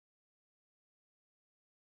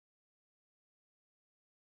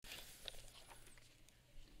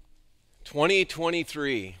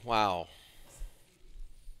2023, wow.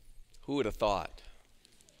 Who would have thought,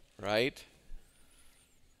 right?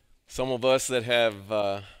 Some of us that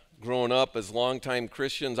have grown up as longtime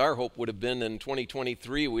Christians, our hope would have been in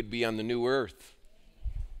 2023 we'd be on the new earth.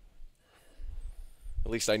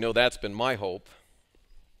 At least I know that's been my hope.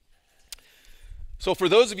 So for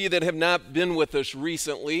those of you that have not been with us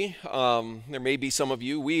recently, there may be some of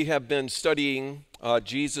you, we have been studying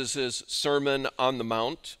Jesus' Sermon on the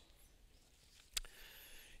Mount.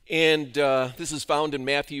 And this is found in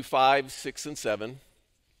Matthew 5, 6, and 7.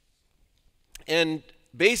 And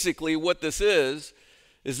basically what this is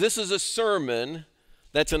this is a sermon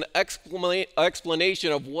that's an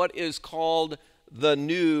explanation of what is called the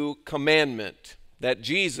new commandment that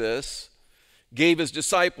Jesus gave his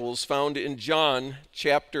disciples, found in John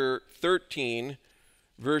chapter 13,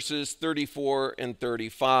 verses 34 and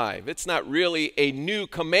 35. It's not really a new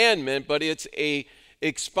commandment, but it's a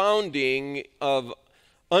expounding of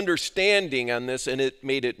understanding on this, and it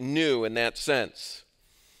made it new in that sense.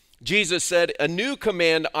 Jesus said, "A new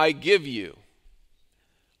command I give you,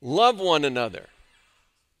 love one another."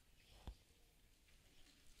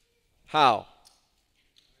 How?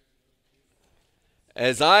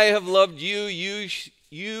 As I have loved you,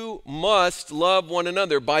 you must love one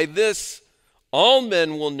another. By this, all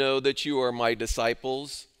men will know that you are my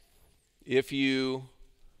disciples, if you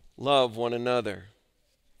love one another.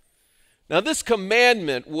 Now, this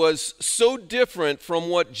commandment was so different from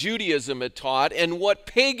what Judaism had taught and what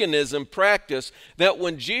paganism practiced that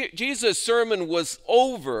when Jesus' sermon was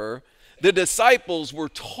over, the disciples were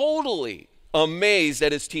totally amazed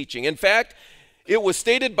at his teaching. In fact, it was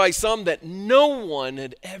stated by some that no one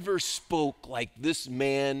had ever spoke like this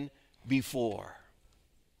man before.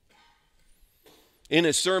 In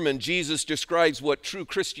his sermon, Jesus describes what true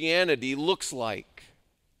Christianity looks like.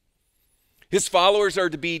 His followers are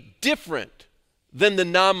to be different than the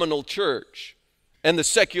nominal church and the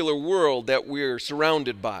secular world that we're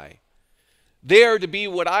surrounded by. They are to be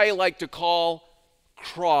what I like to call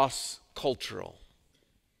cross-cultural.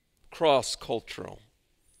 Cross-cultural.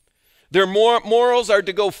 Their morals are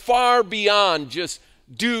to go far beyond just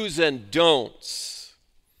do's and don'ts.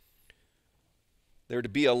 They're to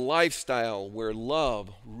be a lifestyle where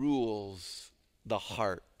love rules the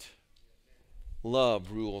heart.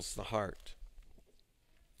 Love rules the heart.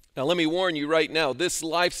 Now, let me warn you right now, this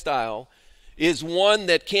lifestyle is one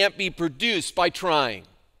that can't be produced by trying.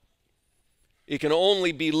 It can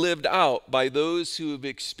only be lived out by those who have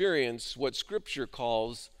experienced what Scripture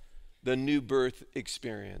calls the new birth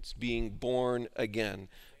experience, being born again.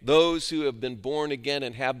 Those who have been born again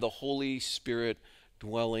and have the Holy Spirit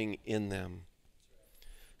dwelling in them.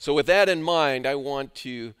 So with that in mind, I want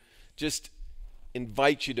to just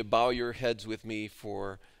invite you to bow your heads with me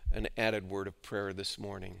for an added word of prayer this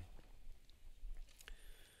morning.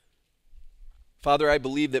 Father, I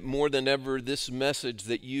believe that more than ever, this message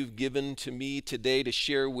that you've given to me today to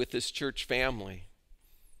share with this church family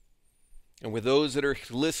and with those that are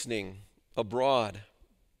listening abroad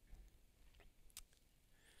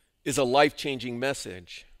is a life-changing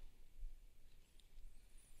message.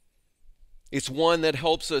 It's one that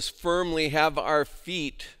helps us firmly have our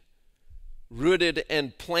feet rooted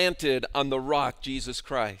and planted on the rock, Jesus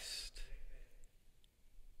Christ.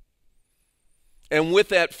 And with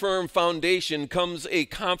that firm foundation comes a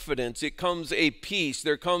confidence, it comes a peace,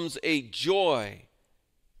 there comes a joy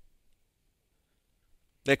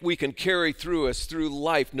that we can carry through us through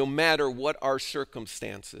life no matter what our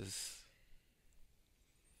circumstances.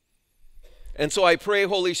 And so I pray,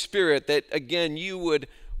 Holy Spirit, that again you would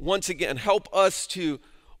once again help us to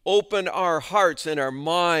open our hearts and our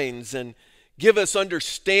minds and give us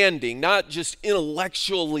understanding, not just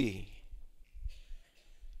intellectually,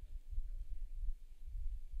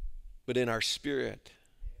 but in our spirit.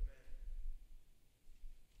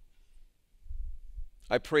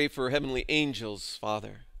 I pray for heavenly angels,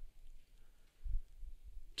 Father,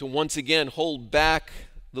 to once again hold back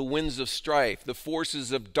the winds of strife, the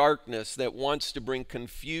forces of darkness that wants to bring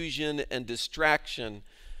confusion and distraction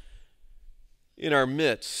in our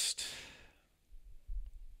midst.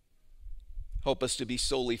 Help us to be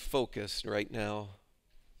solely focused right now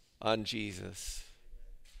on Jesus,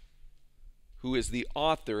 who is the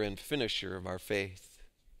author and finisher of our faith.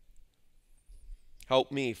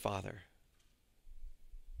 Help me, Father,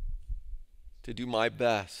 to do my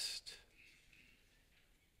best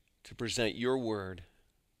to present your word.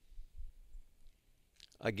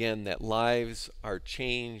 Again, that lives are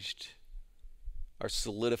changed, are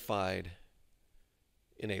solidified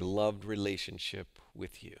in a loved relationship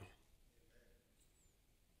with you.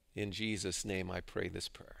 In Jesus' name I pray this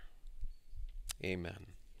prayer. Amen.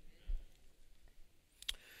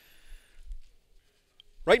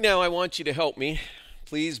 Right now, I want you to help me.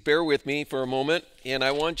 Please bear with me for a moment, and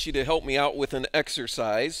I want you to help me out with an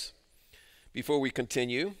exercise before we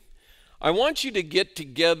continue. I want you to get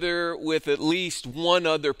together with at least one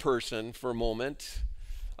other person for a moment.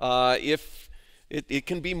 If it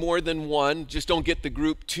can be more than one, just don't get the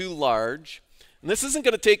group too large. And this isn't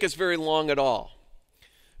going to take us very long at all,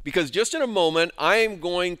 because just in a moment, I am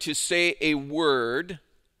going to say a word,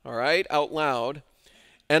 all right, out loud,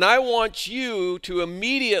 and I want you to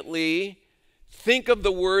immediately think of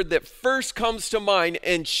the word that first comes to mind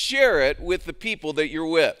and share it with the people that you're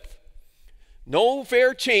with. No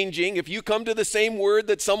fair changing. If you come to the same word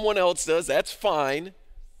that someone else does, that's fine,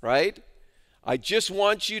 right? I just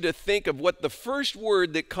want you to think of what the first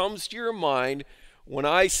word that comes to your mind when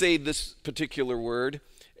I say this particular word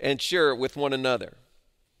and share it with one another.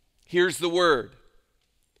 Here's the word: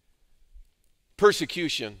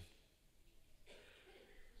 persecution.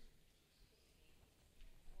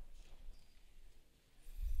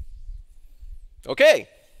 Okay,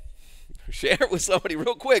 share it with somebody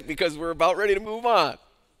real quick because we're about ready to move on.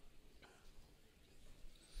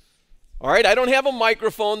 All right, I don't have a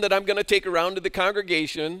microphone that I'm going to take around to the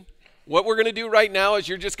congregation. What we're going to do right now is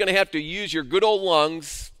you're just going to have to use your good old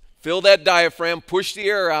lungs, fill that diaphragm, push the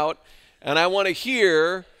air out, and I want to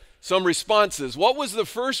hear some responses. What was the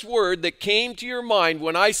first word that came to your mind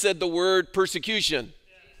when I said the word persecution?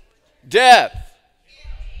 Death.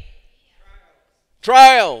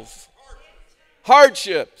 Trials.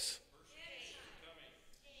 Hardships.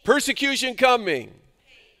 Persecution coming.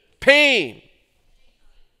 Pain.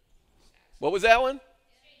 What was that one?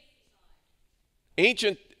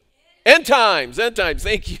 Ancient. End times. End times.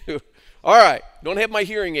 Thank you. All right. Don't have my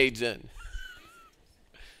hearing aids in.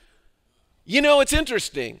 You know, it's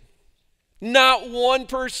interesting. Not one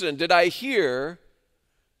person did I hear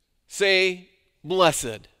say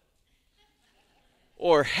blessed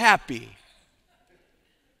or happy.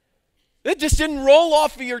 It just didn't roll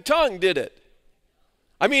off of your tongue, did it?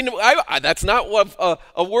 I mean, that's not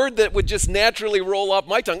a word that would just naturally roll off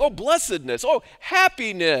my tongue. Oh, blessedness. Oh,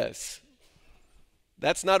 happiness.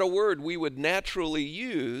 That's not a word we would naturally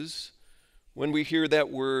use when we hear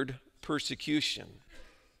that word persecution.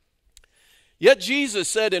 Yet Jesus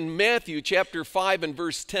said in Matthew chapter 5 and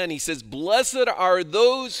verse 10, he says, blessed are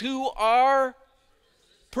those who are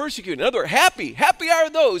persecuted. In other words, happy are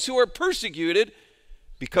those who are persecuted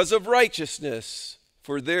because of righteousness,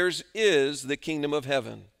 for theirs is the kingdom of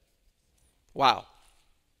heaven. Wow.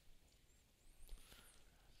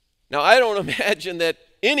 Now, I don't imagine that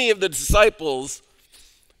any of the disciples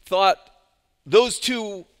thought those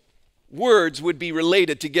two words would be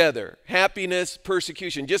related together. Happiness,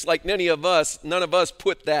 persecution, just like none of us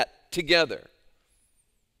put that together.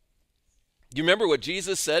 Do you remember what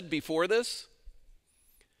Jesus said before this?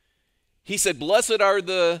 He said, blessed are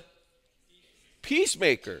the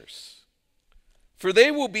peacemakers, for they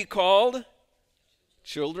will be called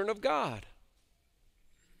children of God.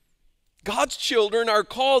 God's children are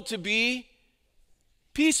called to be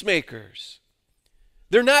peacemakers.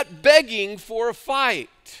 They're not begging for a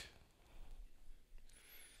fight.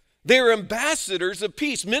 They're ambassadors of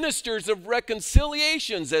peace, ministers of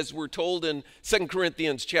reconciliations, as we're told in 2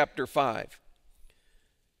 Corinthians chapter 5.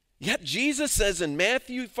 Yet Jesus says in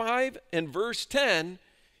Matthew 5 and verse 10,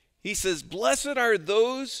 he says, blessed are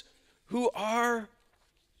those who are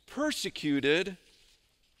persecuted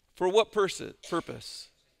for what purpose?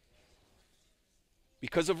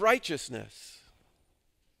 Because of righteousness.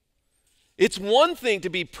 It's one thing to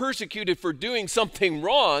be persecuted for doing something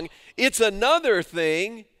wrong. It's another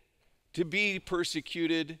thing to be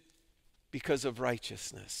persecuted because of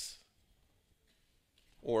righteousness.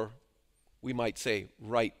 Or we might say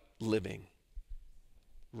right living,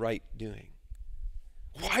 right doing.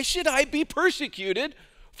 Why should I be persecuted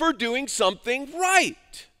for doing something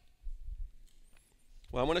right?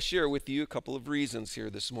 Well, I want to share with you a couple of reasons here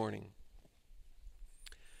this morning.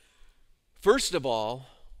 First of all,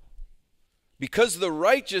 because the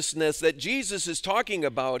righteousness that Jesus is talking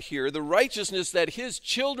about here, the righteousness that his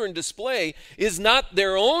children display, is not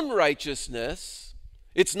their own righteousness.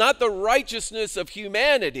 It's not the righteousness of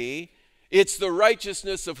humanity. It's the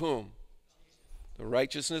righteousness of whom? The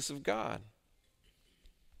righteousness of God.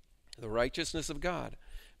 The righteousness of God.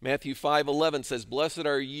 Matthew 5:11 says, blessed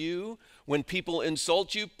are you when people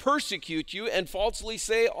insult you, persecute you, and falsely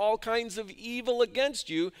say all kinds of evil against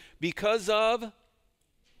you because of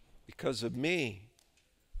me,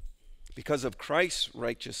 because of Christ's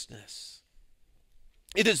righteousness.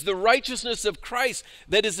 It is the righteousness of Christ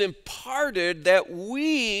that is imparted that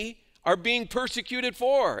we are being persecuted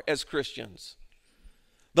for as Christians.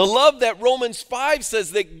 The love that Romans 5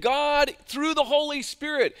 says that God, through the Holy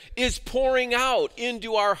Spirit, is pouring out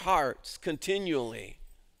into our hearts continually.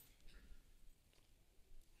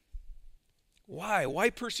 Why? Why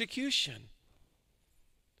persecution?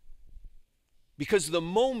 Because the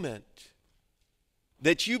moment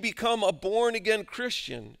that you become a born-again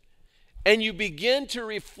Christian and you begin to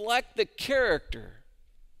reflect the character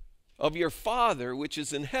of your Father which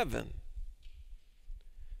is in heaven,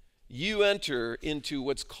 you enter into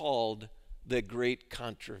what's called the great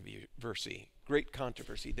controversy,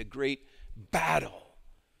 the great battle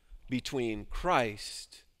between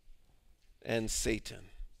Christ and Satan.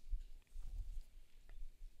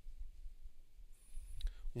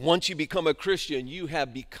 Once you become a Christian, you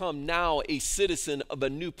have become now a citizen of a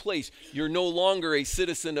new place. You're no longer a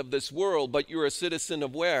citizen of this world, but you're a citizen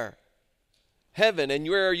of where? Heaven. And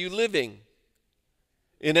where are you living?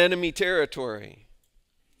 In enemy territory.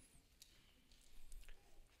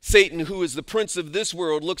 Satan, who is the prince of this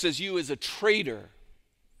world, looks at you as a traitor.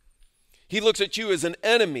 He looks at you as an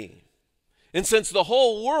enemy. And since the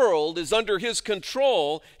whole world is under his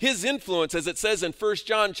control, his influence, as it says in 1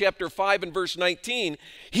 John chapter 5 and verse 19,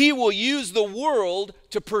 he will use the world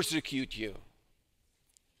to persecute you.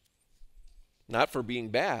 Not for being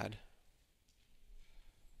bad,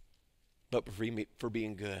 but for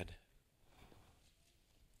being good.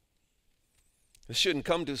 This shouldn't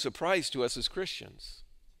come to a surprise to us as Christians.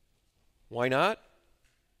 Why not?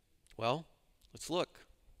 Well, let's look.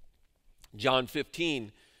 John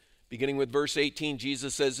 15, beginning with verse 18,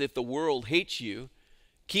 Jesus says, if the world hates you,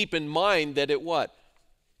 keep in mind that it what?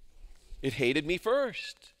 It hated me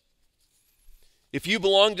first. If you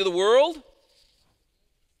belong to the world,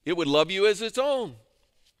 it would love you as its own.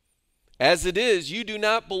 As it is, you do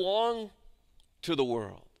not belong to the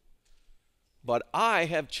world. But I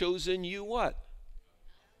have chosen you what?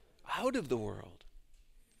 Out of the world.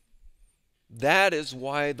 That is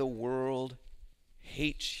why the world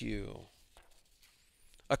hates you.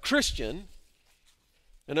 A Christian,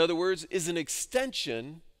 in other words, is an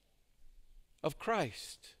extension of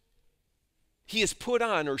Christ. He has put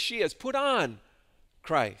on, or she has put on,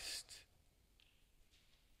 Christ.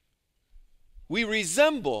 We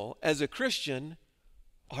resemble, as a Christian,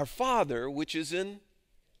 our Father which is in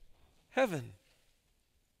heaven.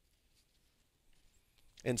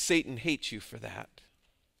 And Satan hates you for that.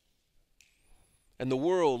 And the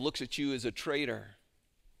world looks at you as a traitor.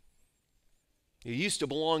 You used to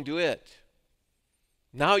belong to it.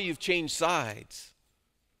 Now you've changed sides.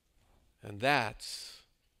 And that's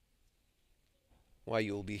why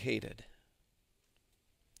you'll be hated.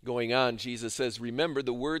 Going on, Jesus says, remember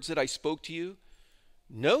the words that I spoke to you?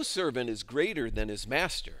 No servant is greater than his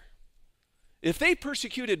master. If they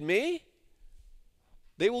persecuted me,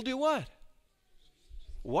 they will do what?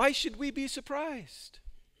 Why should we be surprised?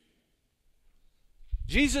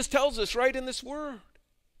 Jesus tells us right in this word.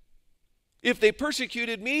 If they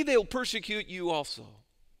persecuted me, they'll persecute you also.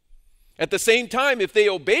 At the same time, if they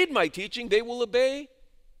obeyed my teaching, they will obey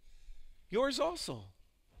yours also.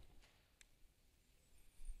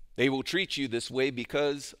 They will treat you this way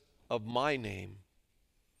because of my name.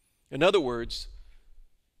 In other words,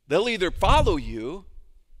 they'll either follow you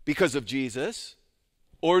because of Jesus,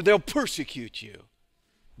 or they'll persecute you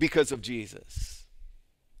because of Jesus.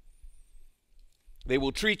 They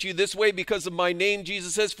will treat you this way because of my name,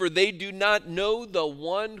 Jesus says, for they do not know the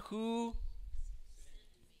one who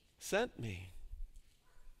sent me.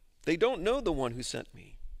 They don't know the one who sent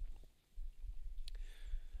me.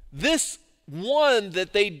 This one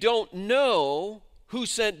that they don't know who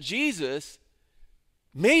sent Jesus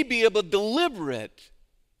may be a deliberate,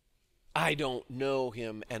 I don't know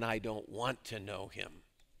him and I don't want to know him.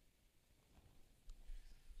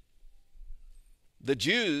 The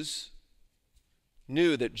Jews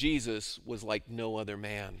knew that Jesus was like no other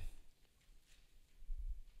man.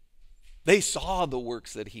 They saw the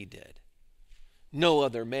works that he did. No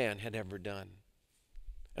other man had ever done.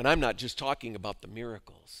 And I'm not just talking about the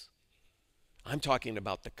miracles. I'm talking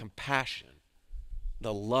about the compassion,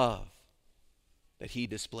 the love that he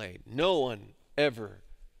displayed. No one ever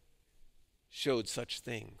showed such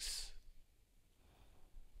things.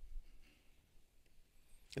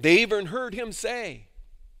 They even heard him say,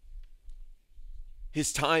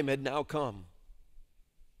 his time had now come.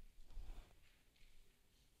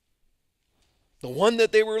 The one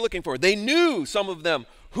that they were looking for. They knew, some of them,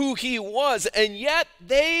 who he was, and yet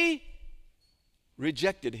they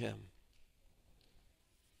rejected him.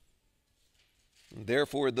 And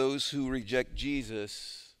therefore, those who reject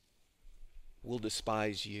Jesus will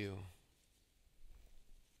despise you.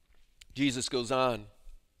 Jesus goes on.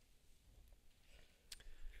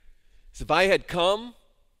 He says, if I had come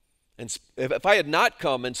And if I had not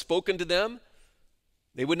come and spoken to them,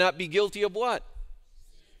 they would not be guilty of what?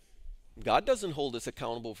 God doesn't hold us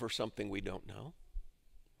accountable for something we don't know.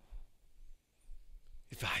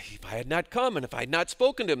 If I had not come and if I had not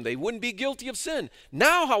spoken to them, they wouldn't be guilty of sin.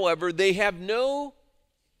 Now, however, they have no,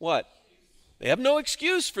 what? They have no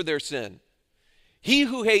excuse for their sin. He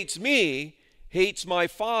who hates me hates my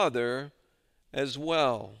Father as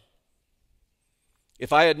well.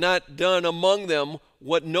 If I had not done among them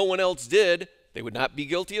what no one else did, they would not be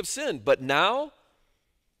guilty of sin. But now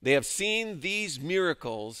they have seen these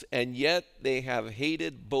miracles, and yet they have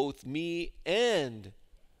hated both me and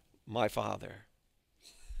my Father.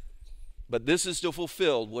 But this is to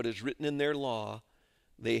fulfill what is written in their law.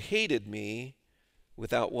 They hated me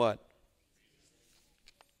without what?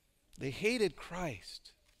 They hated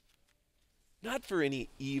Christ. Not for any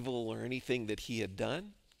evil or anything that he had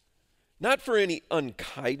done. Not for any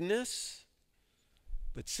unkindness.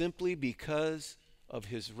 But simply because of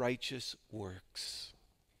his righteous works,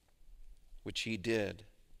 which he did,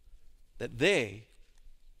 that they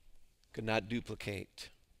could not duplicate.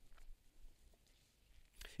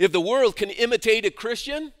 If the world can imitate a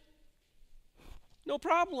Christian, no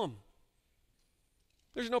problem.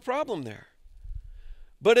 There's no problem there.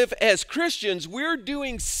 But if as Christians we're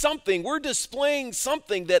doing something, we're displaying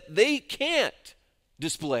something that they can't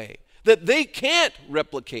display, that they can't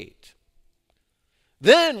replicate,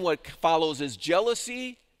 then what follows is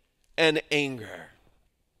jealousy and anger.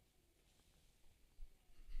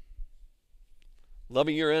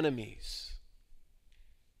 Loving your enemies.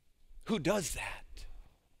 Who does that?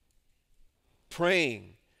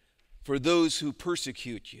 Praying for those who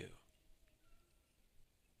persecute you.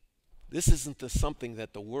 This isn't something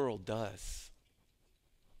that the world does.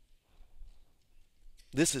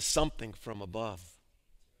 This is something from above.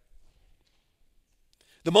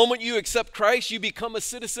 The moment you accept Christ, you become a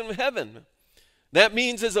citizen of heaven. That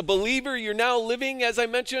means as a believer, you're now living, as I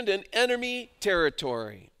mentioned, in enemy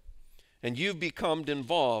territory. And you've become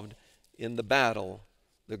involved in the battle,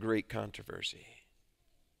 the great controversy.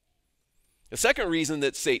 The second reason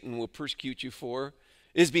that Satan will persecute you for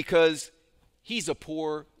is because he's a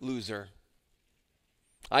poor loser.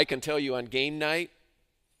 I can tell you on game night,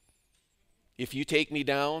 if you take me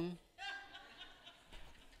down,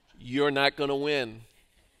 you're not going to win.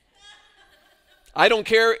 I don't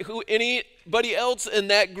care who anybody else in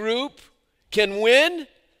that group can win,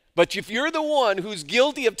 but if you're the one who's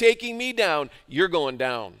guilty of taking me down, you're going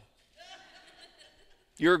down.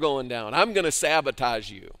 You're going down. I'm going to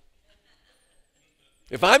sabotage you.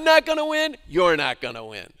 If I'm not going to win, you're not going to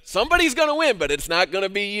win. Somebody's going to win, but it's not going to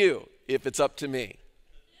be you if it's up to me.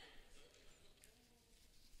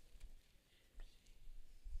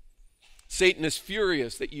 Satan is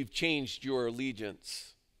furious that you've changed your allegiance.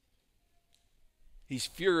 He's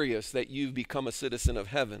furious that you've become a citizen of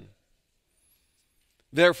heaven.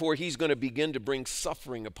 Therefore, he's going to begin to bring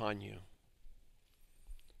suffering upon you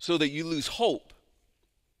so that you lose hope.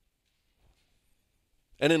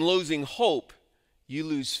 And in losing hope, you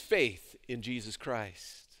lose faith in Jesus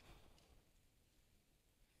Christ.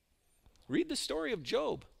 Read the story of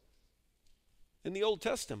Job in the Old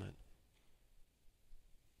Testament.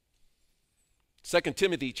 2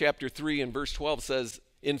 Timothy chapter 3 and verse 12 says,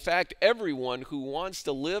 in fact, everyone who wants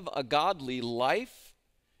to live a godly life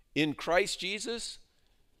in Christ Jesus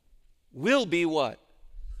will be what?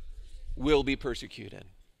 Will be persecuted.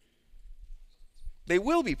 They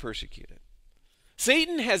will be persecuted.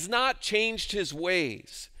 Satan has not changed his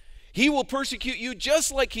ways. He will persecute you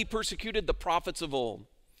just like he persecuted the prophets of old.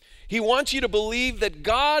 He wants you to believe that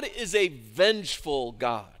God is a vengeful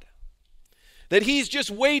God, that he's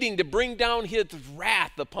just waiting to bring down his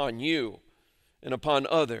wrath upon you and upon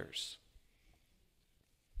others.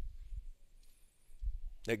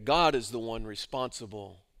 That God is the one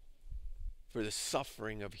responsible for the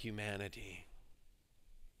suffering of humanity.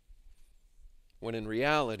 When in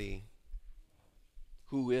reality,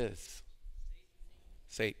 who is?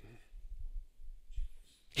 Satan.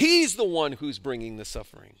 He's the one who's bringing the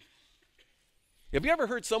suffering. Have you ever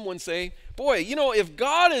heard someone say, boy, you know, if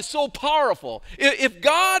God is so powerful, if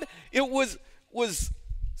God was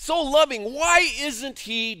so loving, why isn't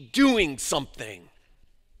he doing something?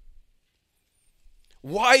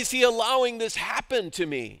 Why is he allowing this to happen to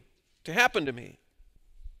me?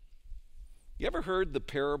 You ever heard the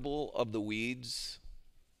parable of the weeds?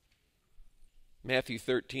 Matthew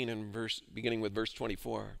 13 and beginning with verse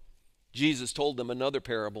 24. Jesus told them another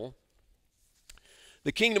parable.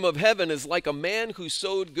 The kingdom of heaven is like a man who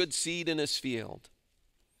sowed good seed in his field.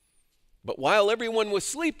 But while everyone was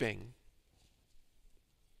sleeping,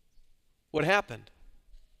 what happened?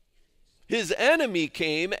 his enemy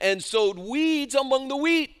came and sowed weeds among the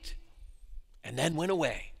wheat and then went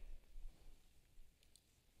away.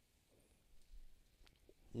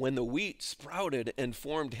 When the wheat sprouted and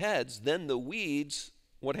formed heads, then the weeds,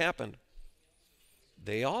 what happened?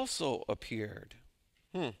 They also appeared.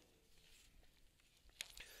 The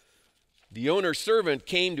owner's servant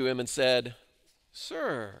came to him and said,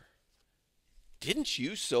 "Sir, didn't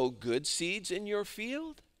you sow good seeds in your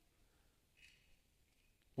field?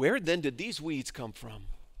 Where then did these weeds come from?"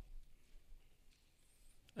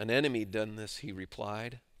 "An enemy done this," he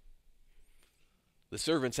replied. The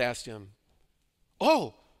servants asked him,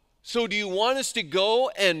 "Oh, so do you want us to go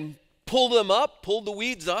and pull them up, pull the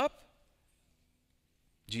weeds up?"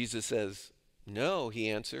 Jesus says, "No," he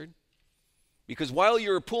answered, "because while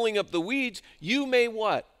you're pulling up the weeds, you may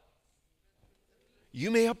what? You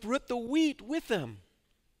may uproot the wheat with them.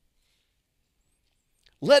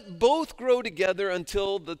 Let both grow together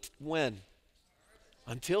until when?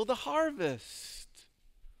 Until the harvest.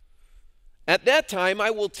 At that time,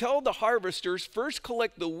 I will tell the harvesters, first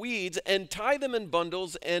collect the weeds and tie them in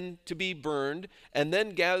bundles and to be burned, and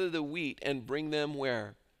then gather the wheat and bring them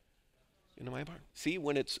where? Into my barn." See,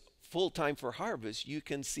 when it's full time for harvest, you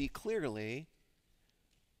can see clearly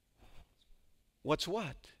what's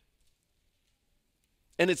what.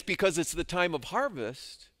 And it's because it's the time of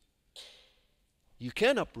harvest, you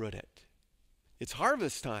can uproot it. It's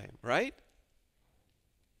harvest time, right?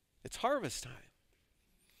 It's harvest time.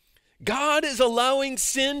 God is allowing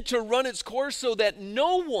sin to run its course so that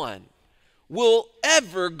no one will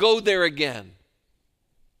ever go there again.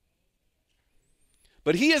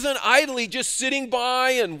 But he isn't idly just sitting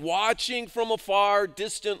by and watching from afar,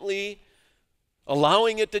 distantly,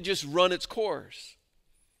 allowing it to just run its course.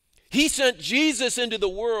 He sent Jesus into the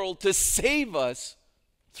world to save us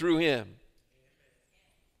through him,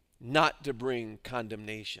 not to bring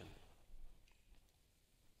condemnation.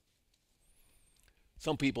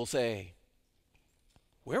 Some people say,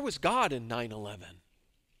 where was God in 9/11?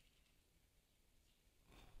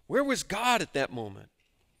 Where was God at that moment?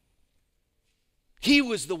 He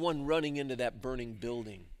was the one running into that burning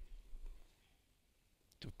building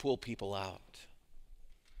to pull people out.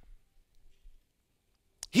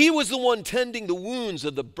 He was the one tending the wounds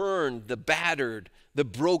of the burned, the battered, the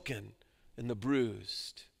broken, and the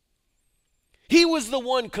bruised. He was the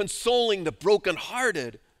one consoling the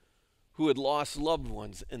brokenhearted who had lost loved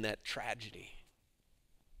ones in that tragedy.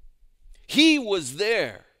 He was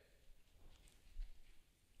there.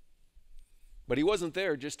 But he wasn't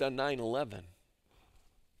there just on 9/11.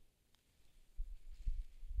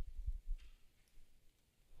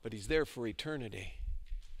 But he's there for eternity.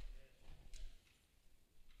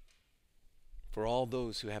 For all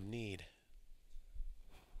those who have need.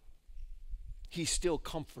 He's still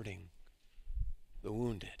comforting the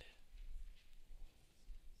wounded.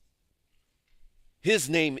 His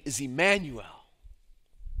name is Emmanuel,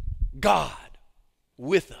 God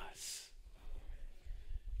with us.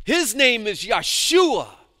 His name is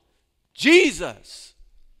Yeshua, Jesus,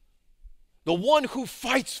 the one who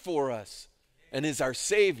fights for us and is our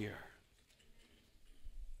Savior.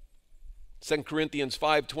 2 Corinthians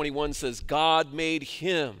 5:21 says, God made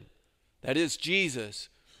him, that is Jesus,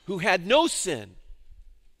 who had no sin,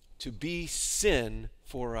 to be sin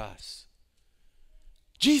for us.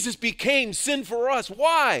 Jesus became sin for us.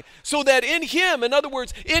 Why? So that in him, in other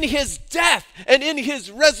words, in his death and in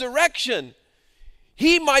his resurrection,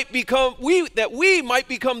 we might become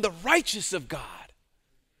the righteous of God.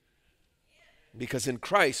 Because in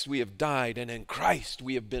Christ we have died, and in Christ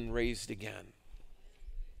we have been raised again.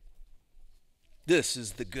 This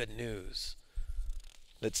is the good news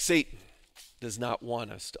that Satan does not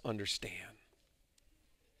want us to understand.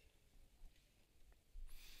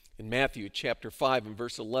 In Matthew chapter 5 and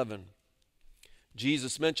verse 11,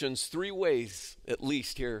 Jesus mentions three ways, at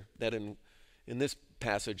least here, that in this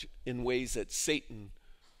passage, in ways that Satan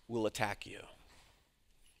will attack you.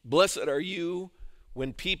 Blessed are you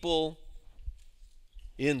when people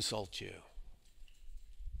insult you.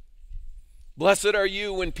 Blessed are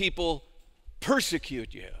you when people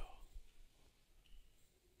persecute you.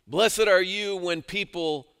 Blessed are you when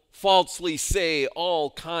people falsely say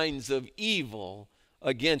all kinds of evil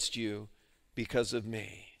against you because of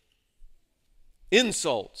me.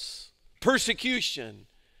 Insults, persecution,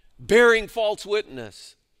 bearing false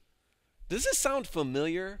witness. Does this sound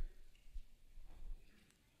familiar?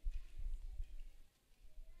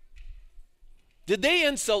 Did they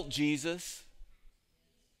insult Jesus?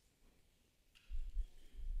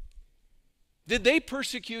 Did they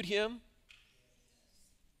persecute him?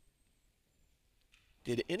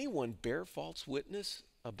 Did anyone bear false witness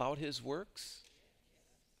about his works?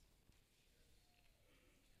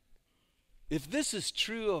 if this is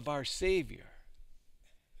true of our Savior,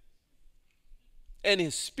 and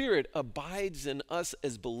His Spirit abides in us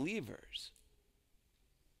as believers,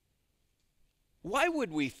 why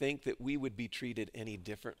would we think that we would be treated any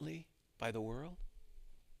differently by the world?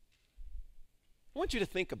 I want you to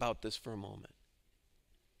think about this for a moment.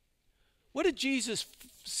 What did Jesus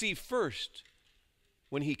see first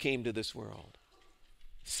when He came to this world?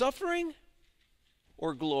 Suffering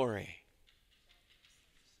or glory?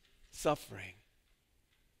 Suffering.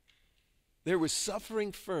 There was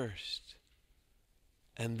suffering first,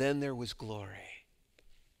 and then there was glory.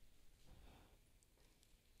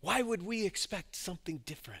 Why would we expect something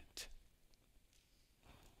different?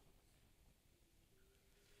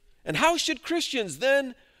 And how should Christians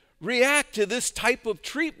then react to this type of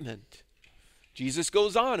treatment? Jesus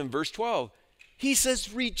goes on in verse 12. He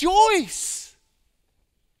says, rejoice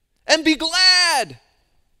and be glad,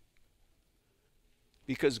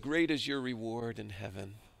 because great is your reward in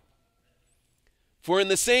heaven. For in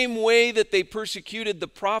the same way that they persecuted the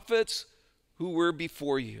prophets who were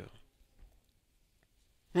before you.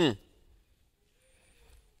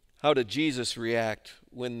 How did Jesus react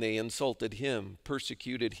when they insulted Him,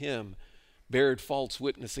 persecuted Him, bared false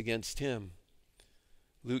witness against Him?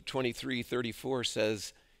 Luke 23:34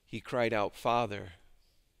 says, He cried out, Father,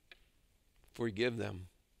 forgive them,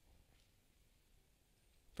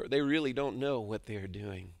 for they really don't know what they are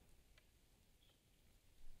doing.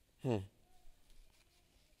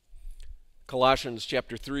 Colossians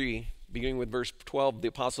chapter 3, beginning with verse 12, the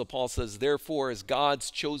Apostle Paul says, therefore, as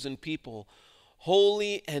God's chosen people,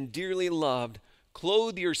 holy and dearly loved,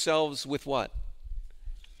 clothe yourselves with what?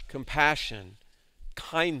 Compassion,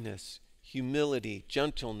 kindness, humility,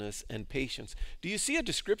 gentleness, and patience. Do you see a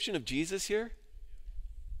description of Jesus here?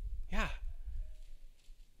 Yeah.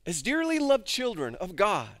 As dearly loved children of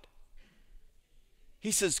God,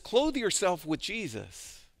 He says, clothe yourself with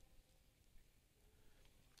Jesus.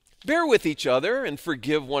 Bear with each other and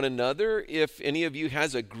forgive one another if any of you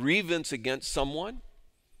has a grievance against someone.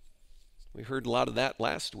 We heard a lot of that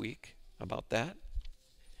last week about that.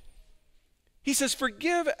 He says,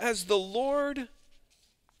 forgive as the Lord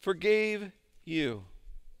forgave you.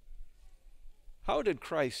 How did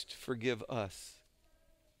Christ forgive us?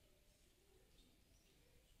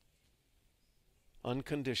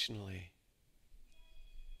 Unconditionally.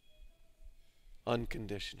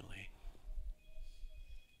 Unconditionally.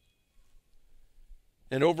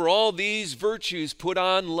 And over all these virtues put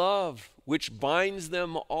on love, which binds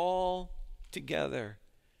them all together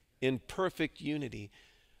in perfect unity.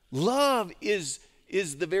 Love is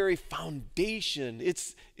the very foundation.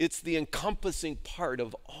 It's the encompassing part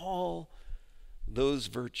of all those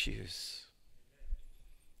virtues.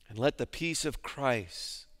 And let the peace of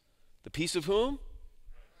Christ, the peace of whom?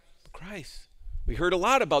 Christ. We heard a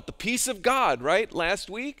lot about the peace of God, right, last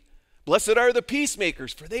week? Blessed are the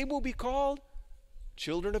peacemakers, for they will be called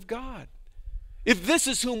children of God. If this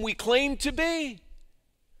is whom we claim to be,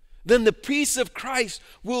 then the peace of Christ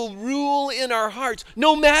will rule in our hearts,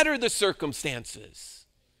 no matter the circumstances,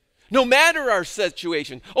 no matter our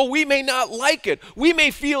situation. Oh, we may not like it. We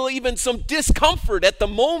may feel even some discomfort at the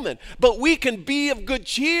moment, but we can be of good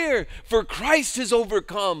cheer, for Christ has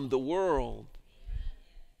overcome the world.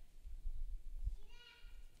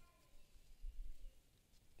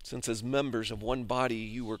 Since as members of one body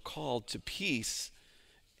you were called to peace,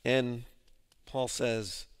 and Paul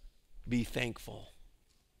says, be thankful.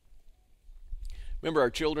 Remember our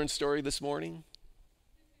children's story this morning?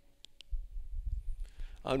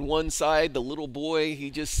 On one side, the little boy, he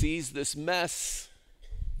just sees this mess.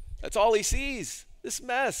 That's all he sees, this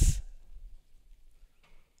mess.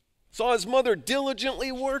 Saw his mother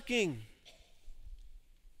diligently working.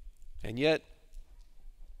 And yet,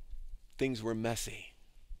 things were messy.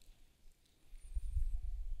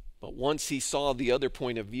 But once he saw the other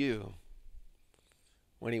point of view,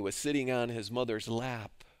 when he was sitting on his mother's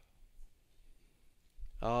lap,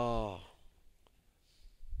 oh,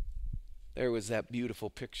 there was that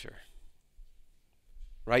beautiful picture.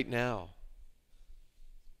 Right now,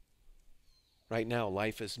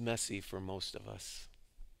 life is messy for most of us.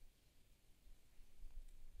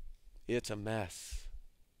 It's a mess.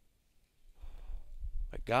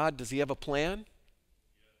 But God, does He have a plan?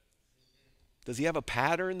 Does He have a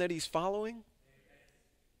pattern that He's following?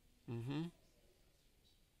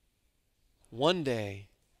 One day,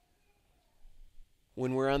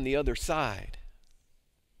 when we're on the other side,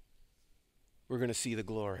 we're going to see the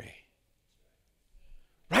glory.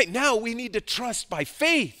 Right now, we need to trust by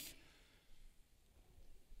faith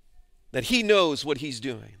that He knows what He's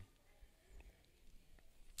doing.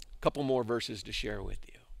 A couple more verses to share with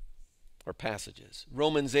you, or passages.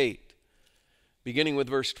 Romans 8. beginning with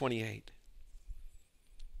verse 28.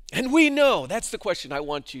 And we know, that's the question I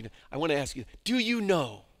want to ask you. Do you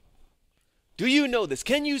know? Do you know this?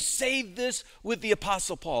 Can you say this with the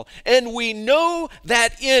Apostle Paul? And we know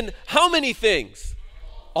that in how many things?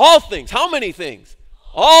 All things. How many things?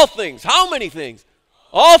 All things. How many things?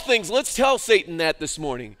 All things. Let's tell Satan that this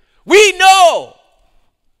morning. We know.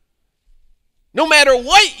 No matter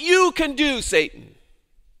what you can do, Satan.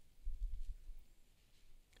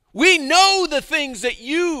 We know the things that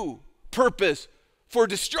you purpose for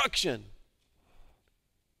destruction.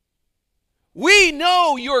 We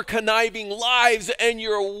know your conniving lives and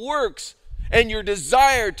your works and your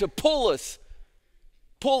desire to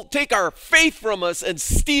take our faith from us and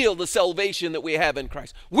steal the salvation that we have in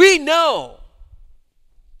Christ. We know.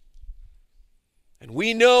 And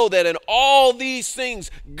we know that in all these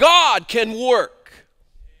things, God can work.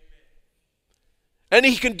 And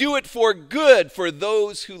he can do it for good for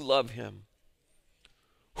those who love him,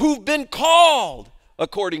 who've been called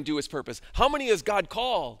according to his purpose. How many has God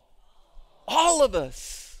called? All of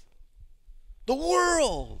us. The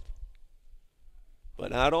world.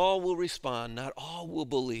 But not all will respond. Not all will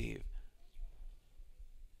believe.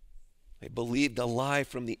 They believed a lie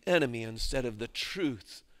from the enemy instead of the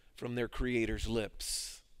truth from their Creator's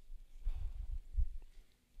lips.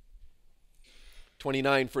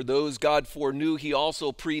 29, for those God foreknew, he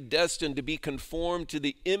also predestined to be conformed to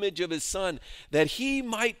the image of his Son, that he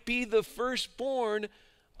might be the firstborn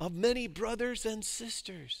of many brothers and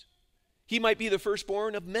sisters. He might be the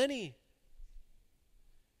firstborn of many.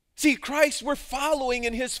 See, Christ, we're following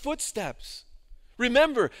in his footsteps.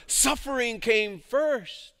 Remember, suffering came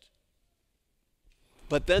first.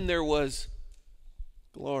 But then there was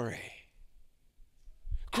glory.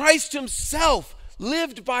 Christ himself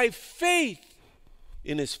lived by faith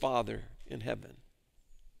in his Father in heaven,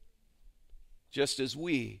 just as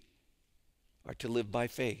we are to live by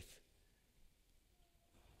faith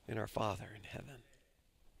in our Father in heaven.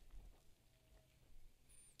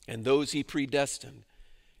 And those he predestined,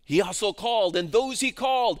 he also called. And those he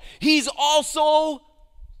called, he's also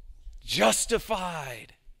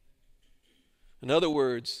justified. In other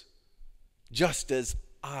words, just as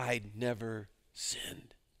I'd never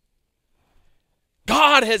sinned.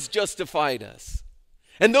 God has justified us.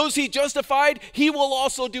 And those he justified, he will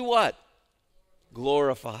also do what?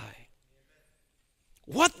 Glorify.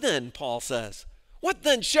 What then, Paul says? What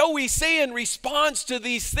then shall we say in response to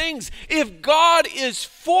these things? If God is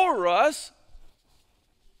for us,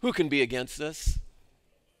 who can be against us?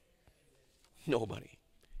 Nobody.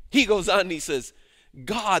 He goes on and he says,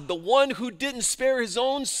 God, the one who didn't spare his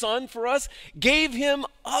own Son for us, gave him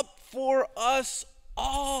up for us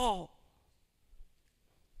all.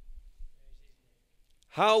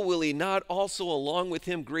 How will he not also along with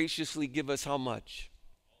him graciously give us how much?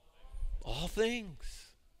 All things.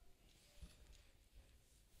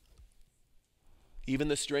 Even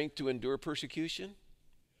the strength to endure persecution?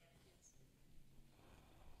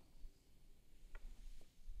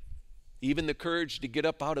 Even the courage to get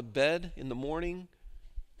up out of bed in the morning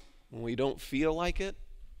when we don't feel like it?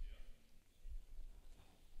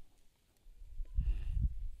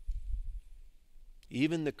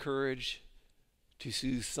 Even the courage to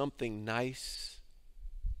do something nice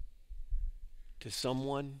to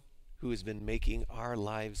someone who has been making our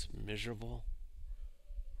lives miserable?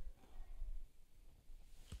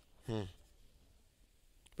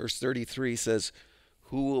 Verse 33 says,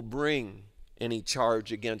 who will bring any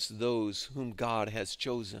charge against those whom God has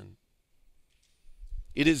chosen?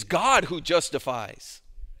 It is God who justifies.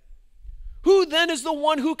 Who then is the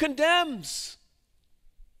one who condemns?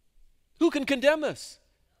 Who can condemn us?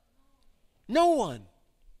 No one.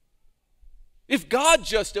 If God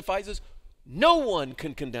justifies us, no one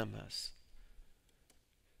can condemn us.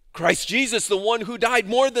 Christ Jesus, the one who died,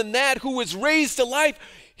 more than that, who was raised to life,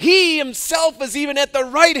 he himself is even at the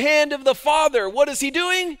right hand of the Father. What is he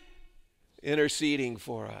doing? Interceding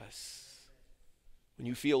for us. When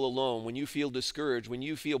you feel alone, when you feel discouraged, when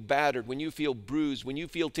you feel battered, when you feel bruised, when you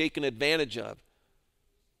feel taken advantage of,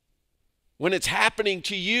 when it's happening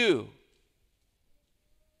to you,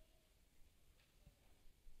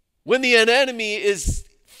 when the enemy is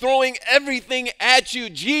throwing everything at you,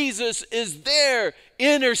 Jesus is there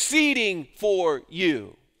interceding for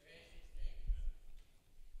you.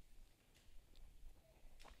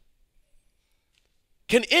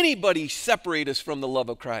 Can anybody separate us from the love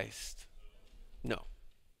of Christ? No.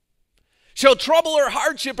 Shall trouble or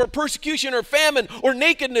hardship or persecution or famine or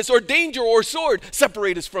nakedness or danger or sword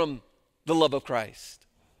separate us from the love of Christ?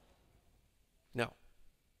 No.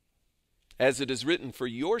 As it is written, for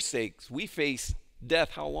your sakes we face death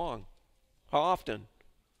how long? How often?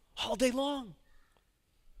 All day long.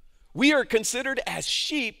 We are considered as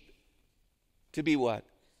sheep to be what?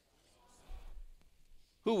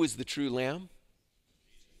 Who was the true lamb?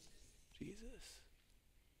 Jesus.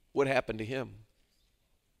 What happened to him?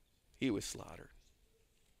 He was slaughtered.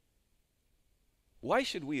 Why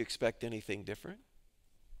should we expect anything different?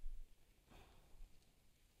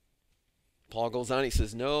 Paul goes on, he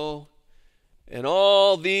says, no. And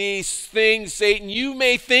all these things, Satan, you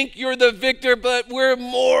may think you're the victor, but we're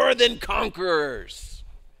more than conquerors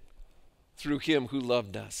through him who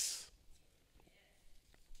loved us.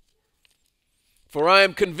 For I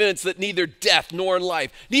am convinced that neither death nor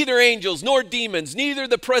life, neither angels nor demons, neither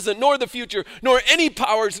the present nor the future, nor any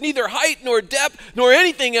powers, neither height nor depth, nor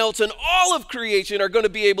anything else in all of creation are going to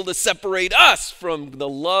be able to separate us from the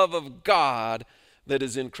love of God that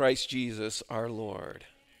is in Christ Jesus our Lord.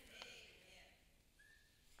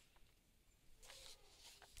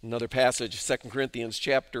 Another passage, 2 Corinthians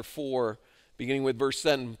chapter 4, beginning with verse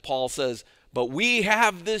 7, Paul says, but we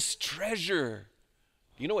have this treasure.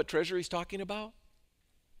 You know what treasure he's talking about?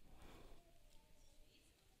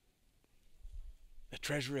 The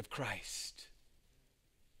treasure of Christ.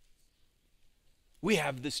 We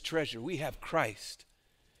have this treasure. We have Christ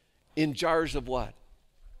in jars of what?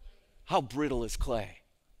 How brittle is clay?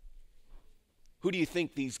 Who do you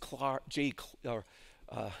think these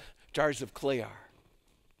jars of clay are?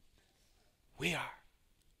 We are.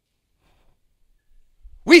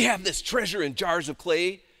 We have this treasure in jars of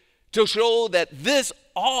clay to show that this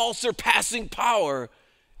all-surpassing power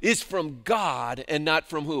is from God and not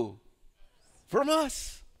from who? From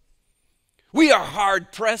us. We are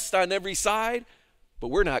hard-pressed on every side, but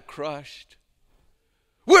we're not crushed.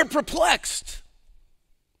 We're perplexed,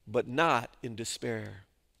 but not in despair.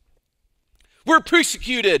 We're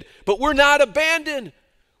persecuted, but we're not abandoned.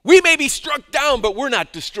 We may be struck down, but we're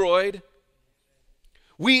not destroyed.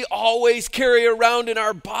 We always carry around in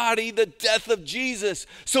our body the death of Jesus,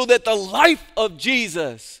 so that the life of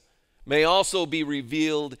Jesus may also be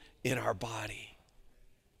revealed in our body.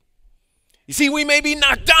 You see, we may be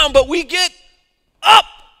knocked down, but we get up.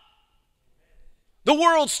 The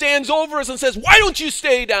world stands over us and says, why don't you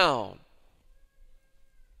stay down?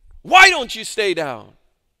 Why don't you stay down?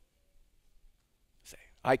 Say,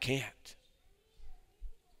 I can't.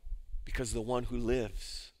 Because the one who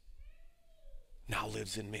lives now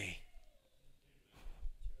lives in me.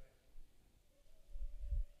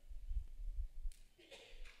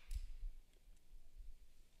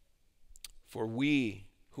 For we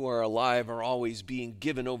who are alive are always being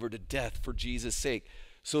given over to death for Jesus' sake,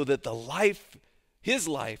 so that the life, his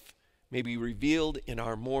life, may be revealed in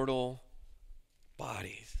our mortal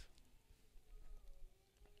bodies.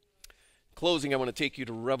 In closing, I want to take you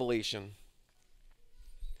to Revelation.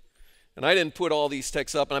 And I didn't put all these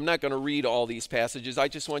texts up, and I'm not going to read all these passages. I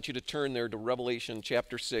just want you to turn there to Revelation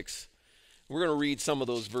chapter 6. We're going to read some of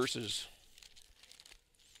those verses.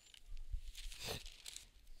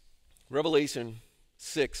 Revelation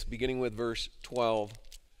 6, beginning with verse 12.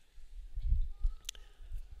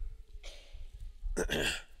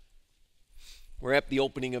 We're at the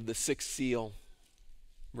opening of the sixth seal.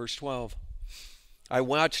 Verse 12. I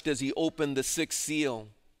watched as he opened the sixth seal.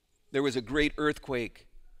 There was a great earthquake.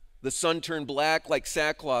 The sun turned black like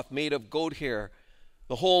sackcloth made of goat hair.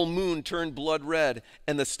 The whole moon turned blood red,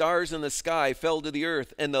 and the stars in the sky fell to the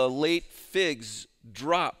earth, and the late figs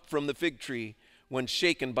dropped from the fig tree when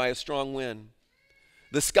shaken by a strong wind.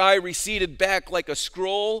 The sky receded back like a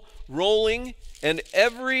scroll rolling, and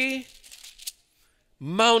every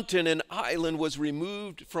mountain and island was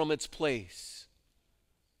removed from its place.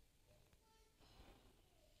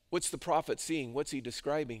 What's the prophet seeing? What's he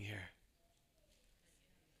describing here?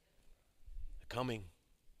 The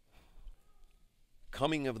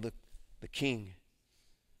coming of the King,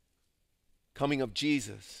 coming of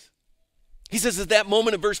Jesus. He says at that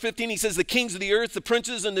moment in verse 15, he says, the kings of the earth, the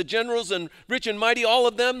princes and the generals and rich and mighty, all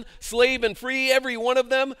of them, slave and free, every one of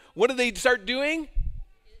them, what do they start doing?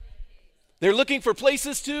 They're looking for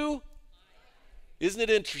places to. Isn't it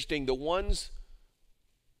interesting? The ones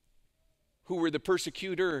who were the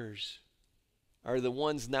persecutors are the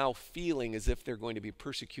ones now feeling as if they're going to be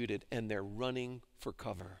persecuted, and they're running for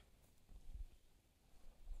cover.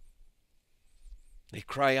 They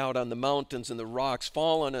cry out on the mountains and the rocks,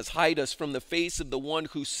 fall on us, hide us from the face of the one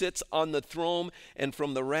who sits on the throne and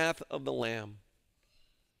from the wrath of the Lamb.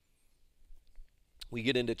 We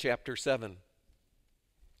get into chapter 7. It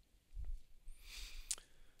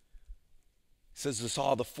says, I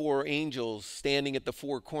saw the four angels standing at the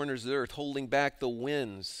four corners of the earth, holding back the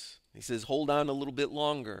winds. He says, hold on a little bit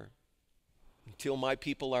longer until my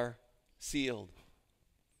people are sealed.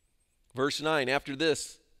 Verse 9, after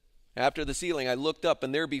this, After the sealing, I looked up,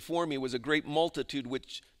 and there before me was a great multitude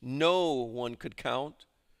which no one could count,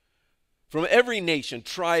 from every nation,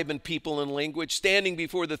 tribe, and people and language, standing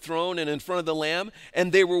before the throne and in front of the Lamb.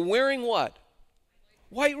 And they were wearing what?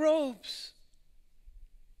 White robes.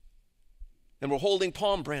 And were holding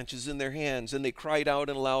palm branches in their hands. And they cried out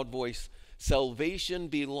in a loud voice, "Salvation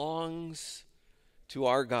belongs to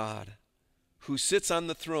our God, who sits on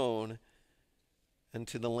the throne, and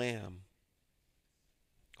to the Lamb."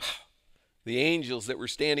 The angels that were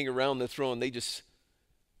standing around the throne, they just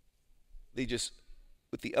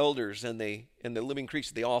with the elders and the living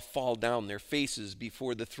creatures, they all fall down their faces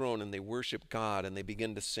before the throne, and they worship God, and they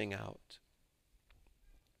begin to sing out.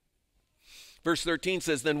 Verse 13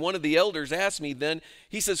 says, "Then one of the elders asked me," then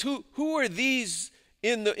he says, who are these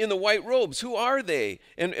in the white robes? Who are they?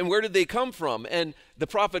 And where did they come from? And the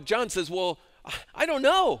prophet John says, "Well, I don't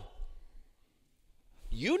know."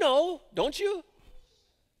 You know, don't you?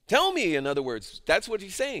 Tell me, in other words. That's what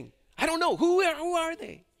he's saying. I don't know. Who are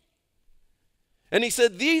they? And he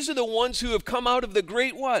said, "These are the ones who have come out of the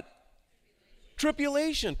great what?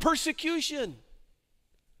 Tribulation, persecution.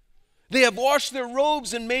 They have washed their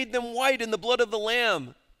robes and made them white in the blood of the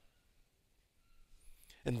Lamb.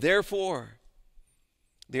 And therefore,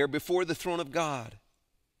 they are before the throne of God.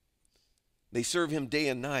 They serve him day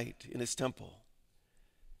and night in his temple.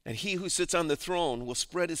 And he who sits on the throne will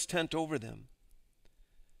spread his tent over them.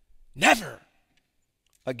 Never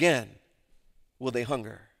again will they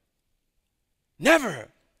hunger.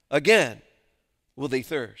 Never again will they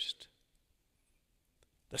thirst.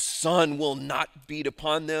 The sun will not beat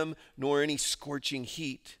upon them, nor any scorching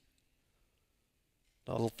heat.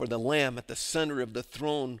 For the Lamb at the center of the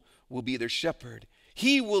throne will be their shepherd.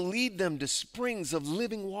 He will lead them to springs of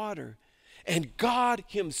living water. And God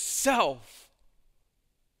himself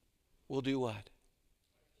will do what?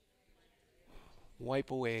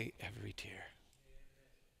 Wipe away every tear.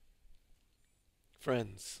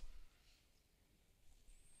 Friends,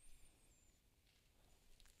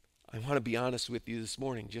 I want to be honest with you this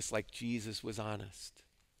morning, just like Jesus was honest.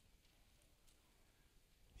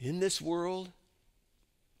 In this world,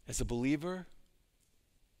 as a believer,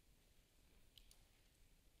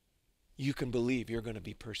 you can believe you're going to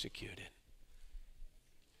be persecuted.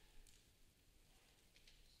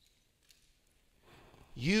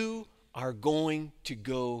 You are going to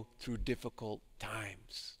go through difficult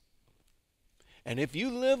times. And if you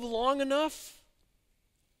live long enough,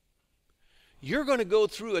 you're going to go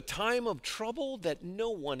through a time of trouble that no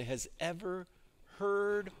one has ever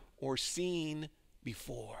heard or seen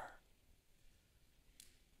before.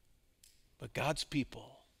 But God's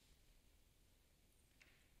people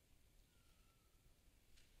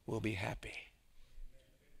will be happy.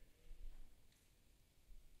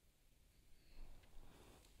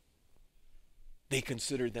 They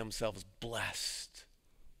consider themselves blessed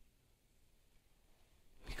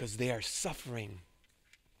because they are suffering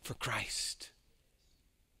for Christ.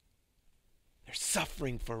 They're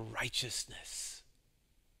suffering for righteousness.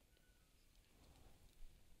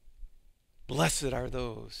 Blessed are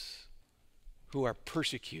those who are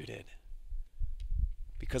persecuted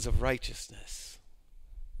because of righteousness.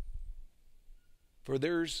 For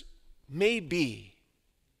theirs may be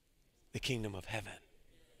the kingdom of heaven.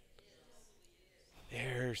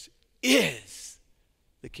 Theirs is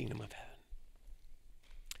the kingdom of heaven.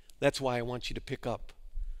 That's why I want you to pick up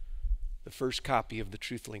the first copy of the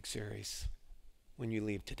TruthLink series when you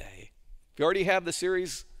leave today. If you already have the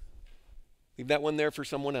series, leave that one there for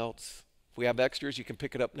someone else. If we have extras, you can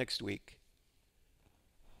pick it up next week.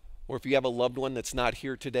 Or if you have a loved one that's not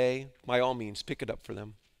here today, by all means, pick it up for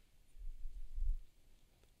them.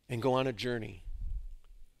 And go on a journey.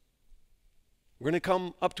 We're going to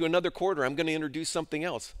come up to another quarter. I'm going to introduce something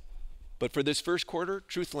else. But for this first quarter,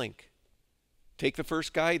 TruthLink. Take the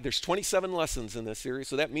first guide. There's 27 lessons in this series,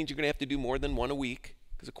 so that means you're going to have to do more than one a week,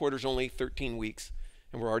 because a quarter's only 13 weeks,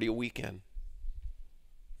 and we're already a weekend.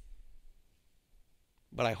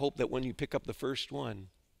 But I hope that when you pick up the first one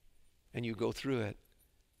and you go through it,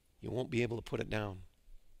 you won't be able to put it down.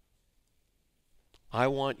 I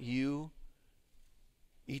want you,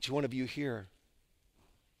 each one of you here,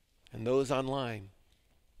 and those online,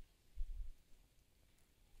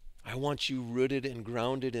 I want you rooted and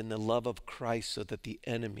grounded in the love of Christ so that the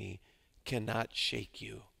enemy cannot shake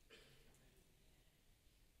you.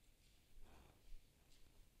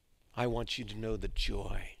 I want you to know the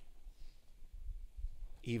joy,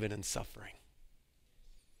 even in suffering.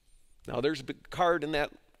 Now, there's a big card in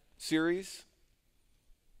that series,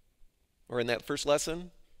 or in that first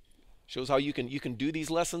lesson, shows how you can do these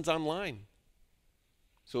lessons online.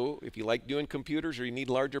 So if you like doing computers or you need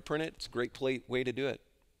larger print, it's a great way to do it.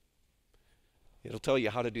 It'll tell you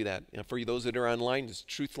how to do that. And for those that are online, it's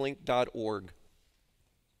truthlink.org.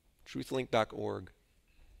 Truthlink.org.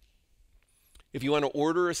 If you want to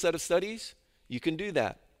order a set of studies, you can do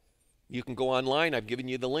that. You can go online. I've given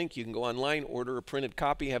you the link. You can go online, order a printed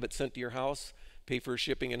copy, have it sent to your house, pay for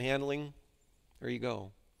shipping and handling. There you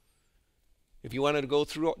go. If you don't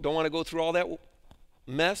want to go through all that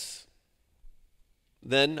mess,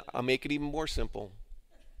 then I'll make it even more simple.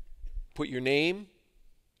 Put your name,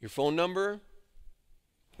 your phone number,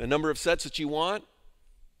 the number of sets that you want.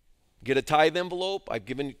 Get a tithe envelope. I've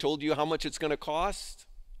told you how much it's going to cost.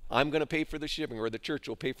 I'm going to pay for the shipping, or the church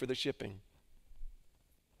will pay for the shipping.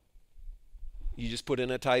 You just put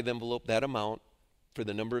in a tithe envelope, that amount, for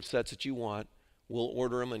the number of sets that you want. We'll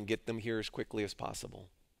order them and get them here as quickly as possible.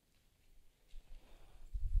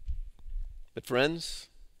 But friends,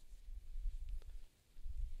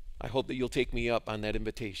 I hope that you'll take me up on that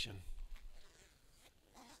invitation,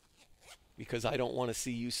 because I don't want to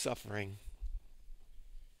see you suffering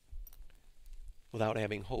without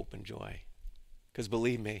having hope and joy. Because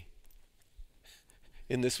believe me,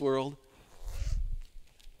 in this world,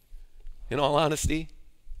 in all honesty,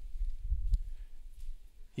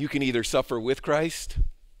 you can either suffer with Christ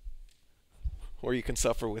or you can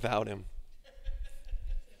suffer without him.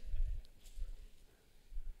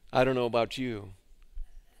 I don't know about you,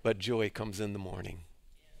 but joy comes in the morning.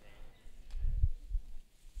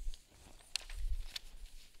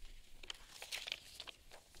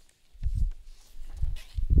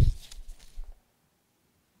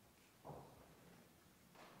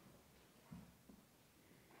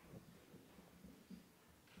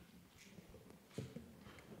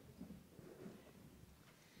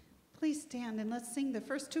 Please stand and let's sing the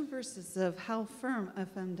first two verses of How Firm a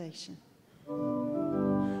Foundation.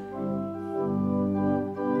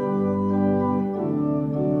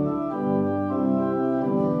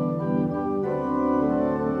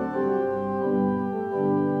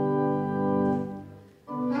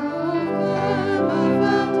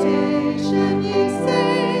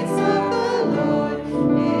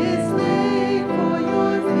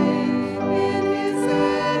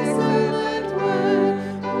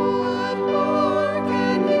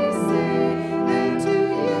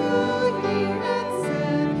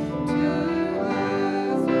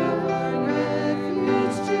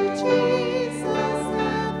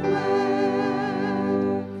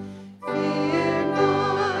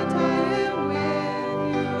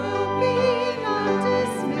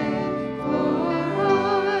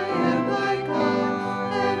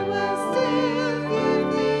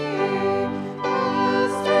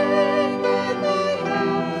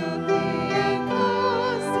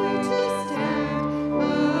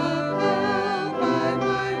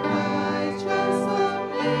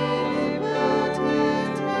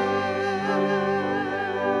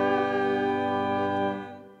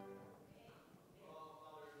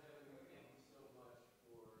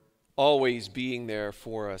 Always being there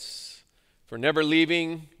for us, for never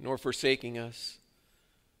leaving nor forsaking us.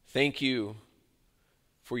 Thank you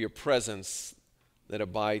for your presence that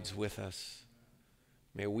abides with us.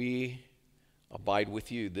 May we abide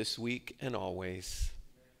with you this week and always.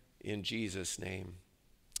 In Jesus' name,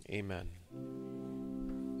 amen.